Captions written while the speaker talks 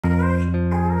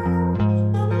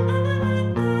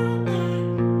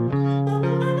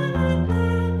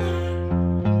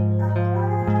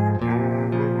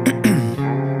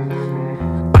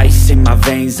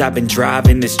veins, I've been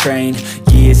driving this train.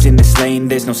 Years in this lane,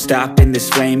 there's no stopping this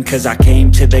flame. Cause I came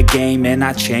to the game and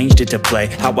I changed it to play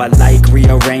how I like,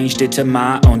 rearranged it to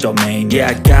my own domain. Yeah,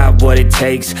 I got what it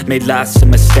takes, made lots of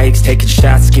mistakes, taking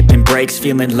shots, skipping breaks,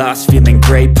 feeling lost, feeling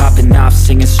great, popping off,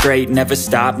 singing straight, never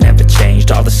stopped, never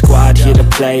changed. All the squad here to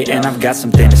play and I've got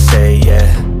something to say, yeah.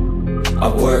 I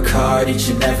work hard each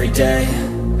and every day,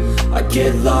 I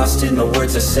get lost in the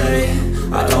words I say.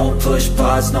 I don't push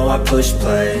pause, no I push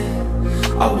play.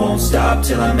 I won't stop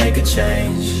till I make a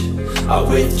change. I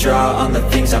withdraw on the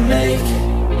things I make.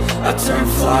 I turn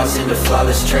flaws into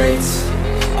flawless traits.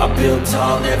 I build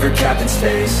tall, never capped in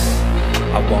space.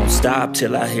 I won't stop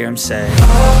till I hear him say, oh,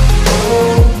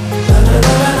 oh, la, la,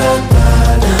 la, la,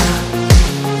 la,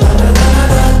 la, la, la, la,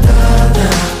 la, la,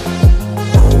 la.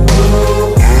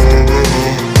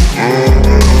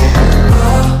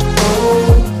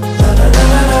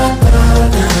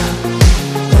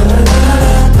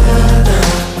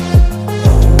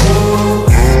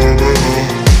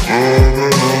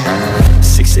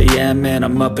 And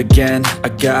I'm up again. I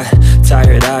got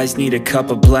tired eyes, need a cup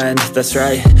of blend. That's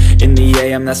right, in the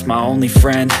AM, that's my only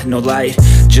friend. No light,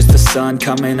 just the sun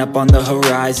coming up on the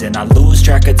horizon. I lose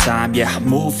track of time, yeah, I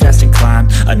move fast and climb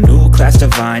a new class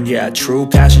divine, yeah, true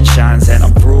passion shines. And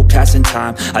I'm through passing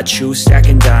time, I choose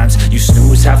stacking dimes. You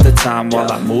snooze half the time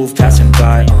while I move passing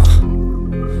by.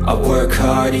 I work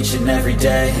hard each and every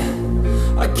day,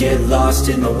 I get lost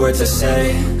in the words I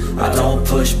say. I don't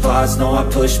push pause, no I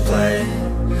push play.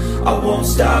 I won't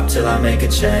stop till I make a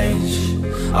change.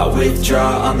 I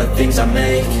withdraw on the things I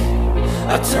make.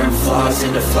 I turn flaws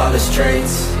into flawless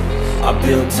traits. I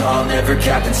build tall, never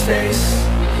capped in space.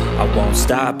 I won't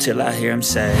stop till I hear him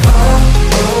say, oh,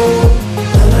 oh,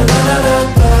 la, la, la, la,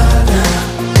 la, la,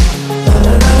 la,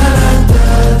 la, la, la,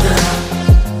 la, la.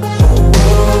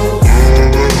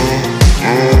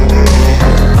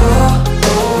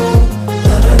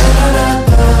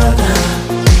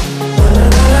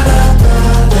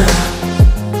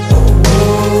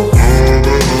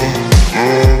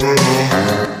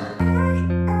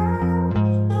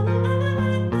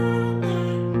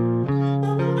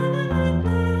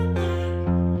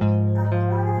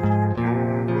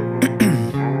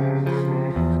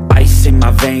 In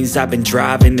my veins, I've been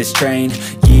driving this train.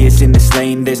 Years in this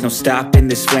lane, there's no stopping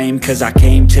this flame. Cause I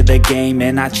came to the game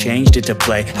and I changed it to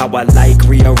play how I like,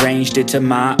 rearranged it to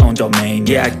my own domain.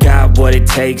 Yeah, I got what it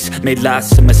takes, made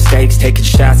lots of mistakes, taking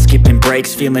shots, skipping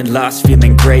breaks, feeling lost,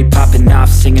 feeling great, popping off,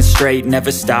 singing straight,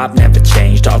 never stopped, never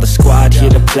changed. All the squad here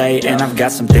to play and I've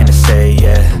got something to say,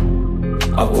 yeah.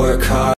 I work hard.